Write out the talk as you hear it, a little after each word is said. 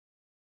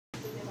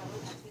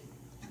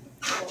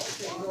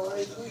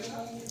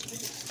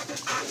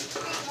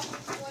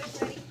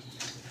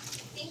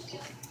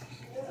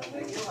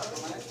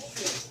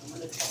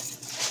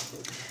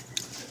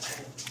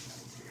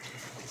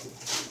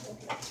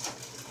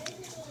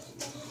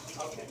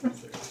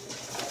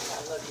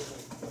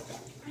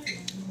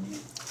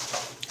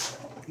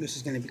This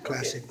is going to be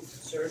classic. Okay.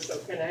 Sir, so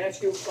can I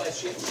ask you a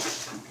question?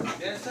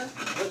 Yes, sir.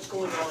 What's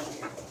going on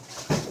here?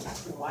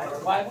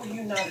 Why will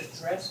you not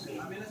address me?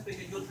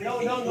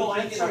 No,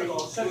 I'm sorry.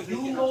 So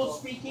you know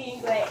speaking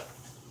English?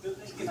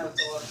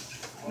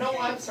 No,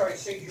 I'm sorry.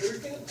 So you're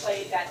going to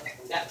play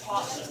that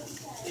possum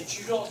that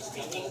you don't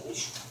speak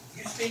English.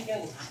 You speak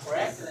English,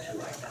 correct?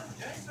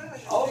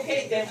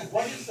 Okay, then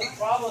what is the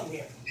problem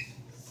here?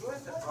 Who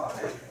is the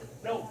problem?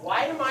 No,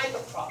 why am I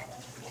the problem?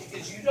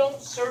 Because you don't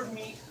serve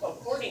me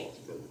accordingly.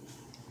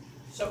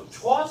 So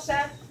toss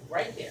that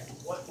right there.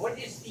 What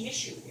is the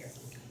issue here?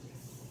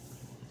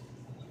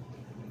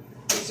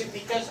 Is it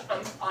because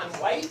I'm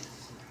white?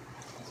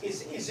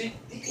 Is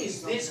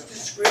this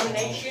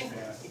discrimination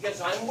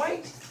because I'm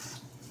white?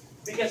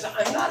 Because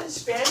I'm not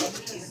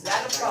Hispanic? Is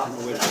that a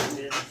problem?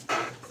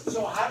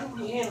 So how do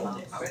we handle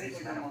this? Okay?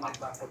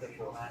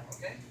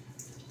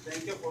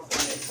 Thank you for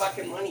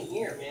Fucking money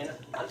here, man.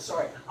 I'm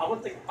sorry. I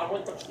want the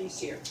police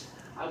here.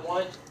 I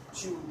want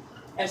to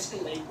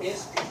escalate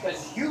this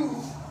because you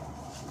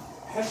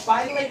have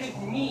violated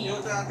me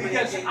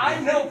because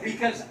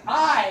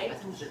I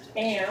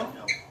am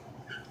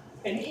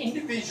an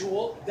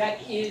individual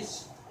that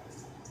is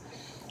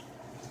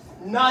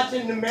not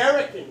an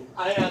American.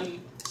 I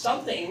am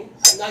something,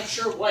 I'm not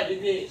sure what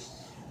it is.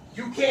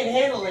 You can't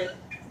handle it.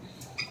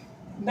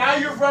 Now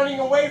you're running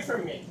away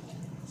from me.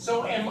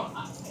 So you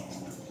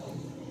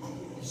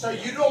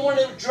don't want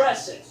to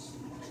address this.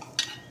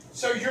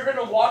 So you're going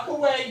to walk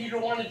away, you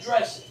don't want to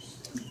address this.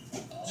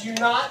 Do you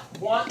not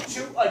want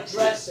to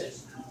address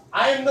this?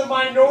 I am the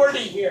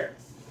minority here.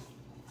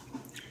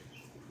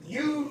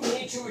 You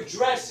need to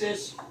address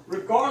this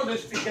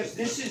regardless because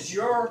this is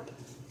your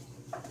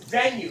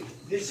venue.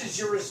 This is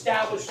your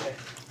establishment.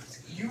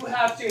 You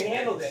have to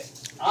handle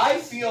this. I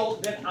feel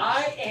that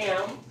I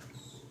am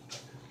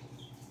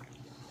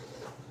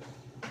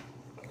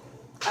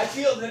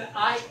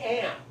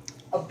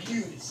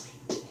abused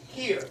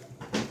here,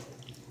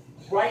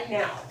 right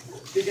now,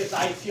 because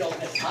I feel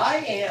that I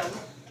am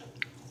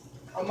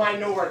a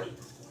minority.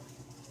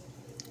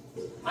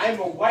 I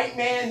am a white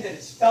man that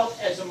is felt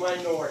as a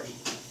minority.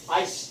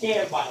 I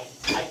stand by it.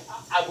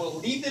 I will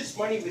leave this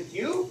money with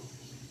you,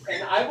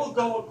 and I will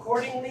go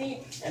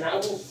accordingly, and I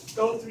will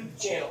go through the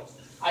channels.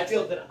 I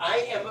feel that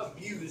I am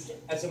abused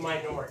as a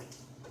minority.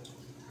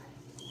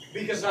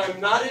 Because I'm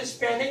not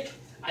Hispanic,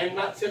 I'm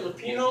not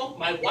Filipino,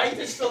 my wife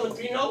is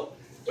Filipino.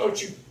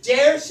 Don't you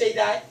dare say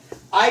that.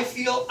 I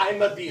feel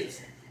I'm abused.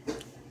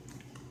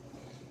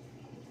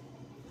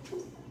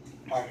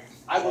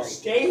 I will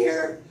stay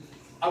here.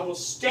 I will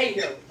stay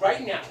here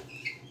right now.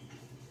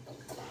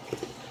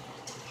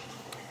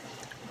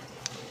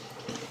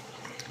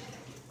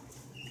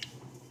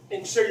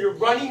 And so you're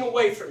running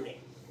away from me.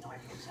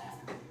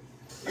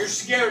 You're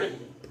scared of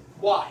me.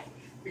 Why?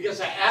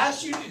 Because I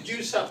asked you to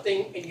do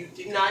something and you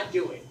did not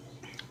do it.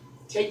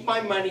 Take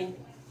my money.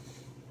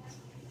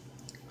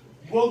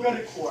 We'll go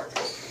to court.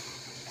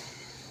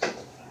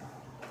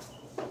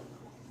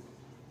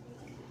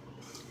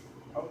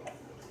 Okay.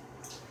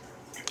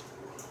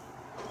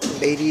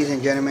 Ladies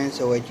and gentlemen,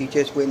 so what you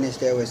just witnessed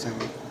there was some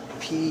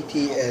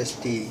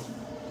PTSD.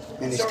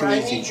 And it's Sir, too I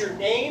easy. need your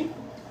name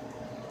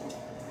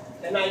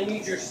and I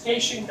need your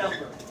station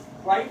number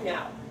right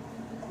now.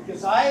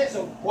 Because I, as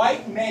a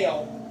white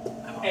male,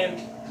 am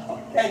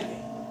offended.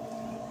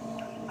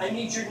 I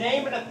need your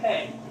name and a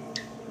pen.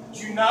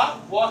 Do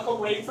not walk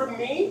away from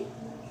me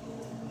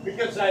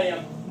because I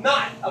am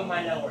not a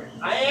minority.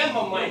 I am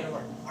a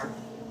minority.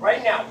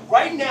 Right now,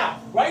 right now,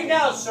 right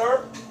now,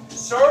 sir.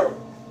 Sir,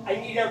 I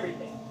need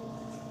everything.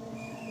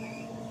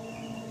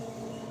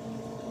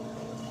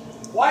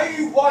 Why are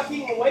you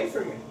walking away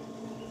from me?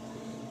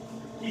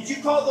 Did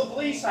you call the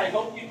police? I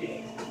hope you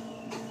did.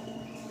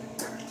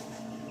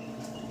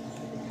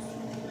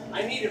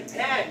 I need a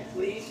pen,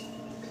 please.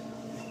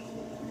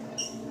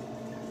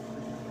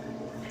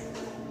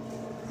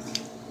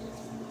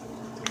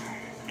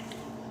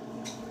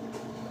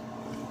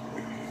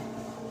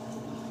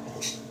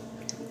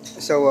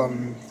 So,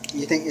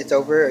 you think it's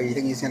over, or you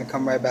think he's gonna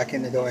come right back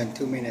in the door in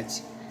 2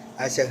 minutes?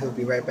 I said he'll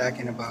be right back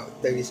in about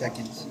 30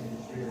 seconds.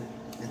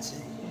 Let's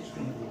see.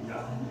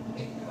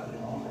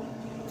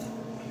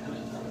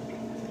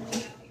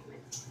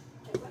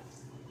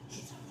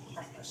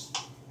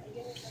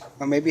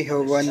 Or maybe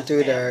he'll run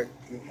through the...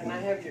 Can I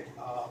have your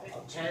a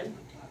pen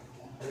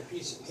and a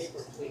piece of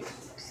paper, please?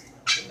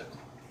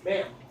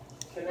 Ma'am,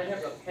 can I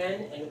have a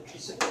pen and a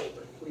piece of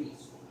paper,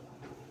 please?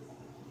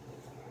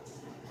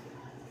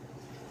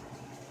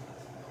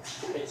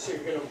 Okay, so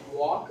you're going to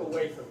walk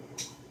away from me.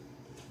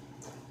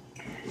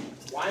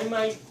 Why am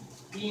I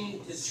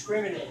being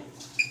discriminated?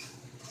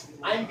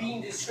 I'm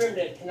being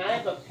discriminated. Can I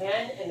have a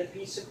pen and a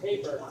piece of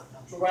paper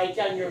to write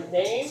down your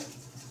name?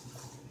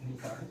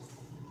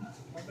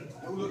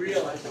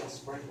 realize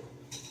this.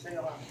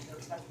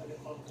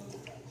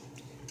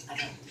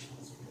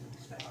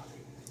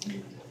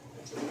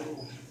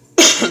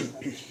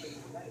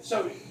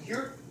 So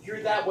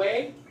you're that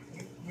way.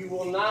 You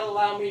will not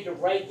allow me to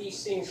write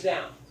these things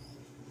down.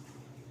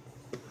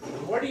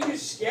 What are you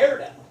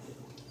scared of?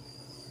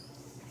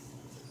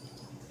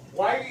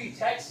 Why are you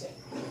texting?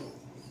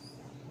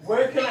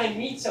 Where can I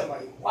meet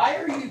somebody? Why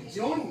are you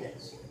doing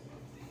this?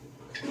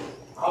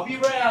 I'll be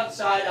right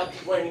outside. I'll be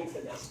waiting for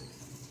them.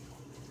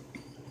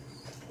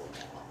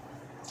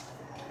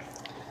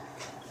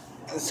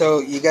 So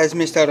you guys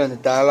missed out on the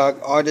dialogue.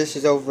 All this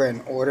is over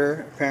in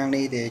order.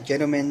 Apparently, the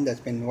gentleman that's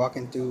been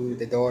walking through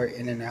the door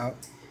in and out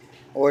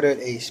ordered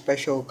a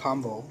special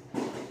combo,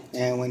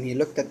 and when he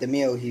looked at the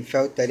meal, he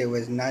felt that it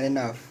was not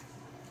enough.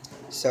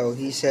 So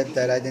he said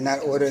that I did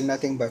not order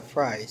nothing but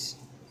fries.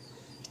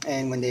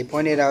 And when they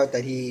pointed out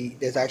that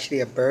there's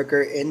actually a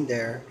burger in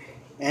there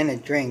and a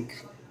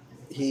drink,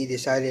 he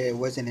decided it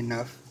wasn't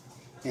enough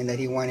and that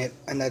he wanted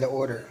another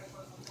order.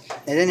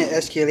 And then it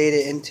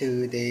escalated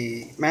into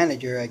the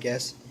manager, I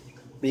guess,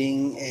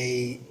 being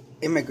an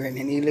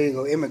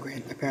illegal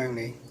immigrant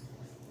apparently.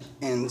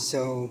 And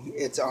so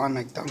it's on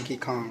like Donkey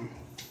Kong.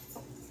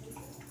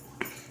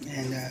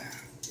 And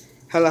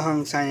Hella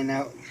Hung signing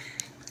out.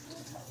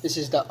 This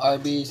is the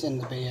Arby's in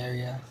the Bay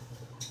Area.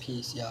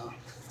 Peace, y'all.